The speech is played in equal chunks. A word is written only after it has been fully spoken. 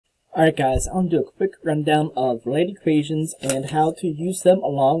Alright guys, I'm going to do a quick rundown of light equations and how to use them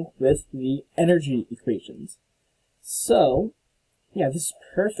along with the energy equations. So, yeah, this is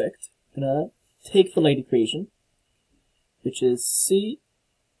perfect. I'm going to take the light equation, which is C,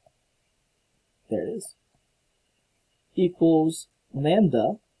 there it is, equals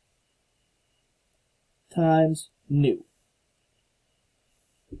lambda times nu.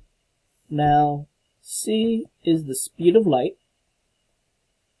 Now, C is the speed of light.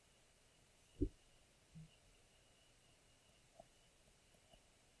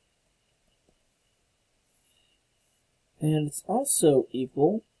 And it's also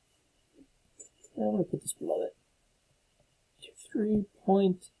equal, I'm going to put this below it, to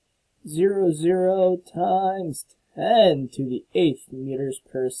 3.00 times 10 to the 8th meters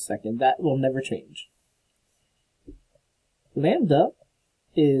per second. That will never change. Lambda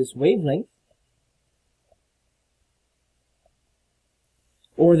is wavelength,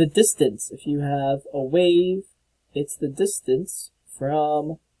 or the distance. If you have a wave, it's the distance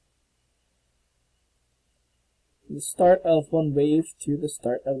from the start of one wave to the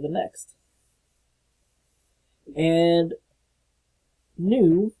start of the next. And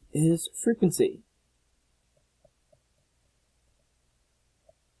nu is frequency.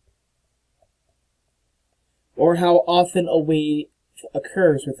 Or how often a wave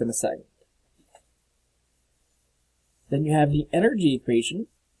occurs within a second. Then you have the energy equation.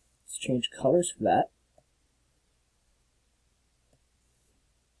 Let's change colors for that.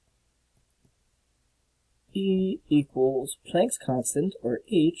 E equals Planck's constant, or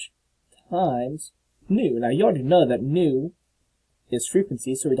H, times nu. Now you already know that nu is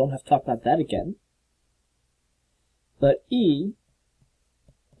frequency, so we don't have to talk about that again. But E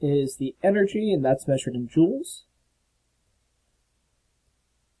is the energy, and that's measured in joules.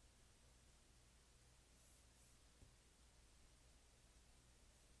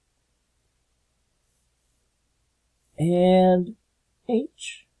 And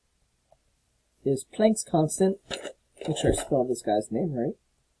H is Planck's constant. Make sure I spell this guy's name right.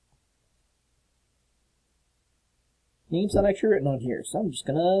 Name's not actually written on here, so I'm just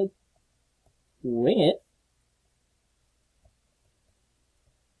gonna wing it.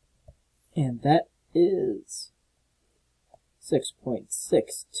 And that is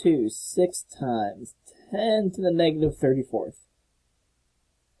 6.626 times 10 to the negative 34th.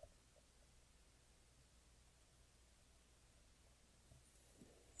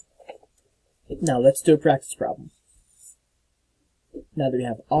 Now let's do a practice problem. Now that we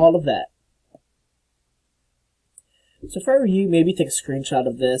have all of that. So if I were you, maybe take a screenshot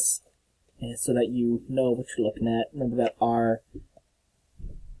of this so that you know what you're looking at. Remember that our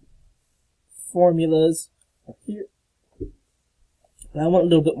formulas are here. And I want a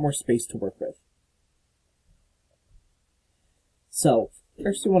little bit more space to work with. So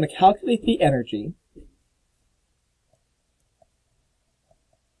first we want to calculate the energy.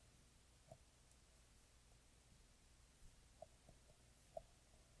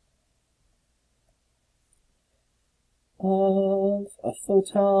 Of a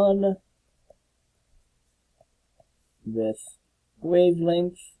photon with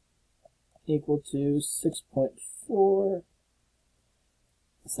wavelength equal to 6.4,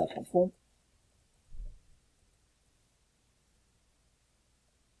 that's not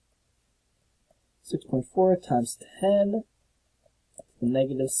 0.4, times 10 to the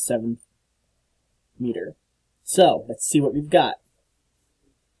negative 7th meter. So let's see what we've got.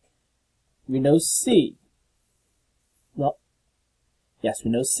 We know C. Well, yes,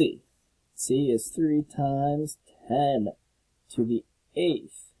 we know C. C is 3 times 10 to the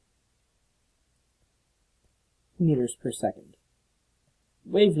 8th meters per second.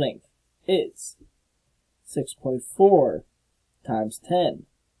 Wavelength is 6.4 times 10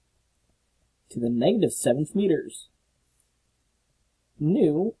 to the negative 7th meters.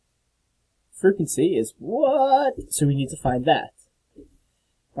 Nu, frequency, is what? So we need to find that.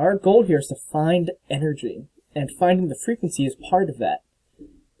 Our goal here is to find energy. And finding the frequency is part of that,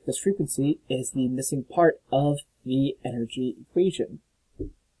 because frequency is the missing part of the energy equation.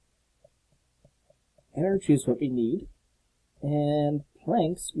 Energy is what we need, and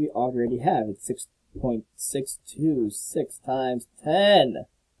Planck's we already have. It's 6.626 times 10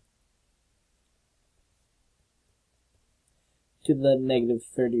 to the negative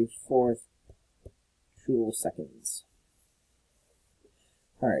 34th joule seconds.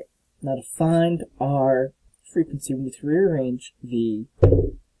 Alright, now to find our frequency, we need to rearrange the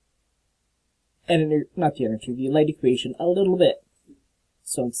light equation a little bit.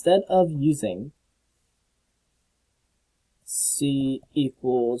 So instead of using C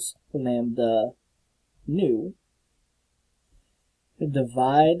equals lambda nu,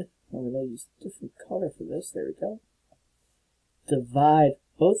 divide I'm going to use a different color for this. There we go. Divide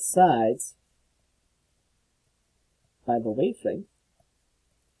both sides by the wavelength.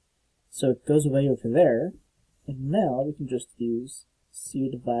 So it goes away over there. And now we can just use C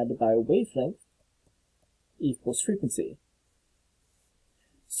divided by wavelength equals frequency.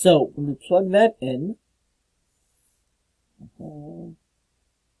 So when we plug that in,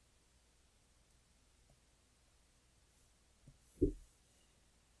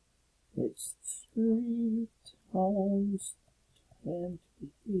 it's 3 times 10 to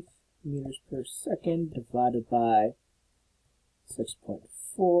the 8th meters per second divided by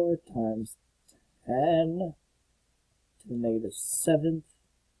 6.4 times 10 to the negative 7th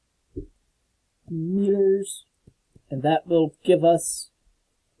meters, and that will give us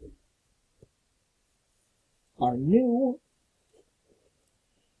our nu,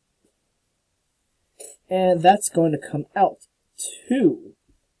 and that's going to come out to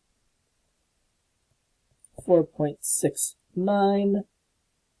 4.69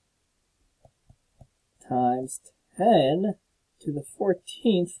 times 10 to the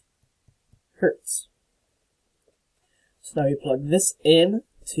 14th hertz. So now we plug this in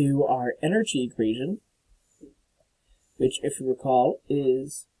to our energy equation, which, if you recall,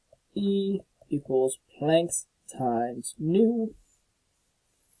 is E equals Planck's times nu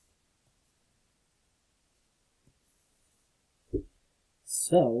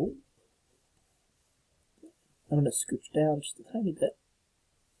so I'm going to scooch down just a tiny bit.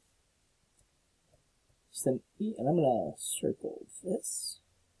 Just an E, and I'm going to circle this.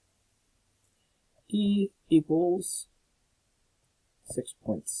 E equals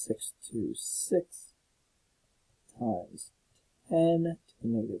 6.626 times 10 to the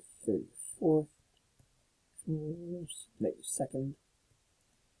negative 34th negative second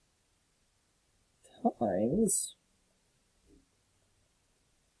times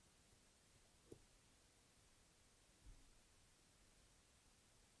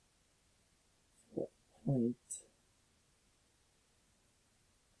 4.69.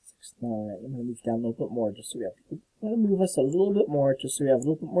 I'm going to move down a little bit more just so we have. I'm going to move us a little bit more just so we have a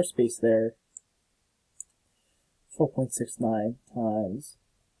little bit more space there. 4.69 times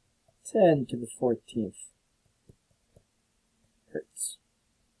 10 to the 14th hertz.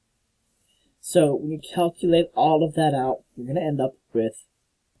 So when you calculate all of that out, you're going to end up with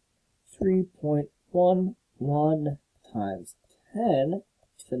 3.11 times 10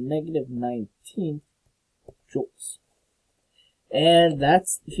 to the negative 19th joules. And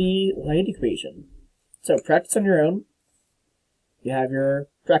that's the light equation. So practice on your own. You have your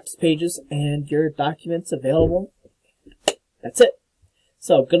practice pages and your documents available. That's it.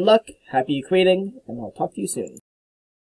 So good luck, happy equating, and I'll talk to you soon.